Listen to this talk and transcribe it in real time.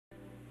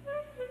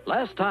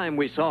Last time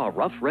we saw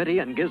Ruff, Reddy,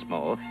 and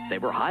Gizmo, they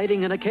were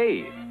hiding in a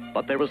cave.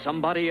 But there was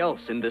somebody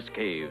else in this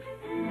cave.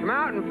 Come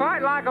out and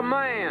fight like a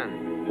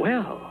man.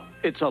 Well,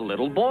 it's a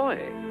little boy.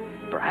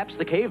 Perhaps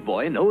the cave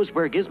boy knows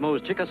where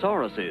Gizmo's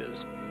Chickosaurus is.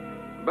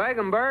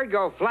 Begging bird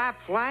go flap,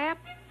 flap.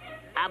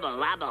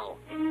 Ubble, Ubble.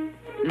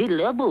 Little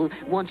Ubble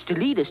wants to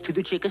lead us to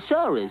the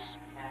Chickosaurus.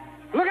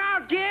 Look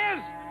out, Giz!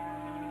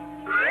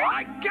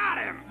 I got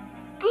him!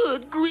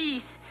 Good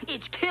grief.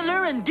 It's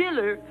Killer and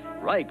Diller.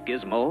 Right,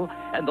 Gizmo.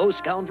 And those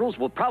scoundrels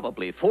will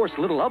probably force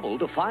little Ubble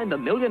to find the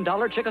 $1 million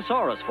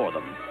Chickosaurus for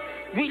them.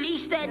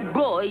 Release that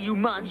boy, you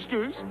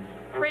monsters.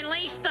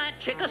 Release that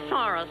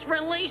Chickosaurus.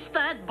 Release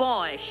that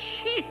boy.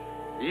 Shit.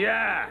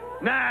 Yeah.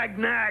 Nag,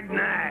 nag,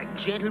 nag.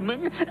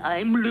 Gentlemen,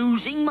 I'm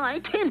losing my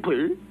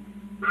temper.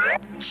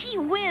 Gee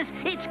whiz,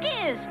 it's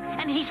Giz,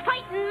 and he's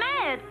fighting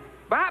mad.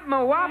 Bop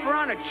my whopper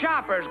on the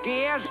choppers,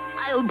 Giz.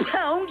 I'll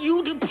pound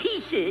you to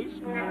pieces.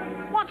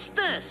 What's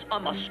this, a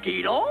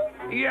mosquito?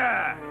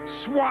 Yeah.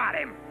 Swat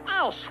him.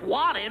 I'll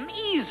swat him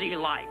easy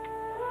like.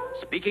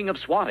 Speaking of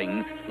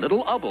swatting,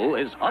 little Ubble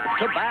is up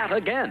to bat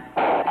again.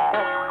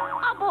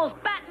 Ubble's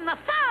batting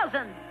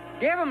 1,000.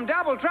 Give him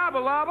double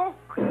trouble, Ubble.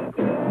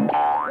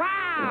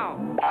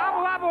 Wow!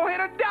 Ubble hit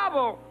a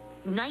double.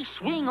 Nice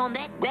swing on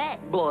that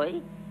bat,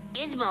 boy.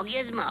 Gizmo,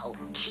 Gizmo.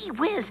 Gee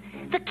whiz,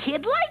 the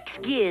kid likes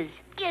Giz.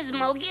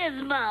 Gizmo,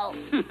 Gizmo.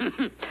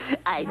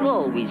 I've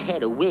always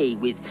had a way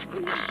with...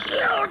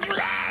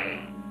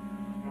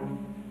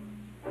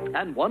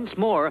 And once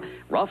more,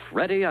 Ruff,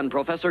 Reddy, and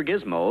Professor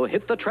Gizmo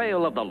hit the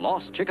trail of the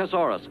lost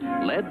Chickosaurus,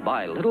 led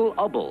by little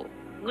Ubble.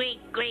 Greek,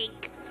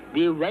 Greek.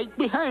 They're right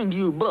behind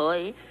you,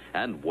 boy.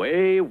 And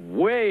way,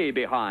 way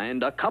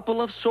behind, a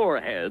couple of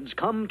soreheads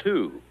come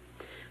too.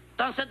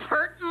 Does it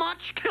hurt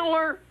much,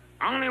 Killer?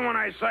 Only when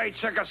I say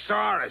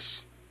Chickosaurus.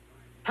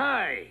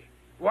 Hey,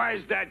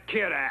 where's that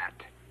kid at?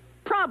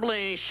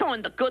 Probably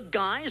showing the good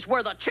guys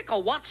where the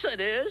Chickawatsit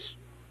is.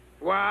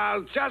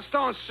 Well, just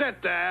don't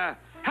sit there.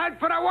 Head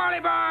for the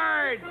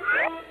whirlybird!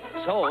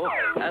 So,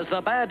 as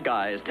the bad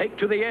guys take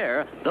to the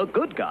air, the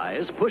good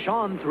guys push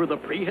on through the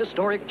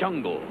prehistoric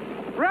jungle.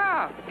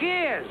 Ruff,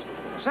 Giz.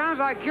 Sounds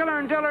like Killer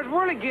and Diller's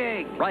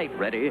whirligig. Right,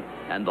 Reddy.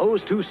 And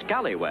those two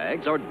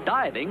scallywags are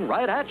diving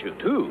right at you,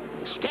 too.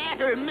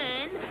 Scatter,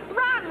 men.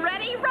 Run,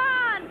 Reddy,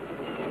 run!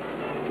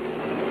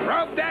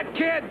 Rope that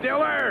kid,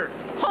 Diller!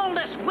 Hold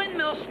this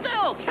windmill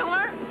still,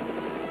 Killer!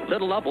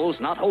 Little Ubble's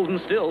not holding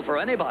still for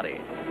anybody,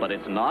 but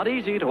it's not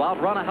easy to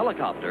outrun a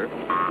helicopter.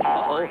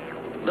 Uh-oh.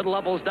 Little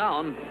Ubble's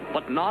down,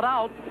 but not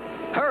out.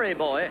 Hurry,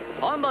 boy,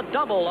 on the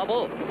double,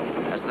 Ubble.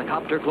 As the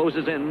copter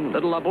closes in,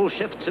 little Ubble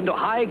shifts into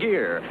high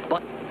gear,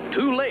 but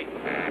too late.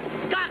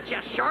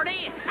 Gotcha,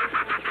 Shorty!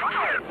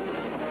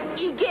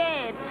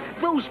 Egad,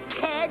 those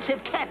cads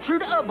have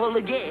captured Ubble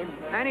again.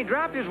 And he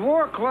dropped his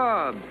war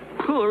club.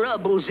 Poor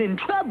Ubble's in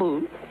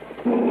trouble.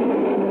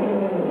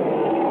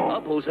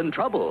 Ubble's in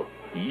trouble.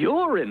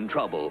 You're in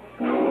trouble.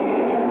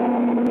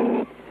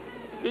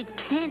 It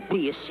can't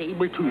be a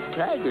saber-toothed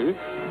tiger.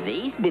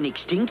 They've been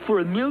extinct for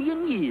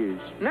 1,000,000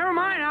 years. Never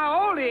mind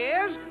how old he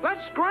is.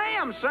 Let's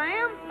scram,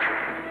 Sam.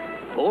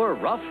 Poor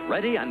Ruff,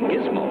 Reddy, and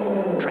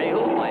Gizmo,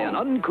 trailed by an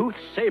uncouth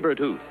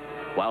saber-tooth,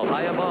 while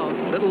high above,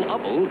 little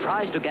Ubble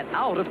tries to get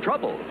out of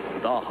trouble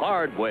the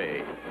hard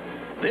way.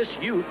 This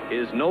youth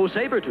is no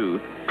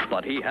saber-tooth,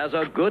 but he has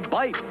a good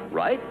bite,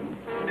 right?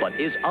 But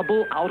is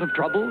Ubble out of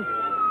trouble?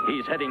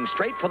 He's heading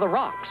straight for the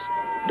rocks.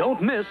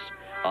 Don't miss,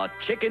 a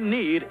chick in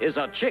need is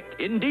a chick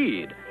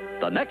indeed.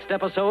 The next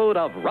episode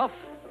of Ruff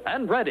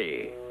and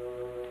Reddy.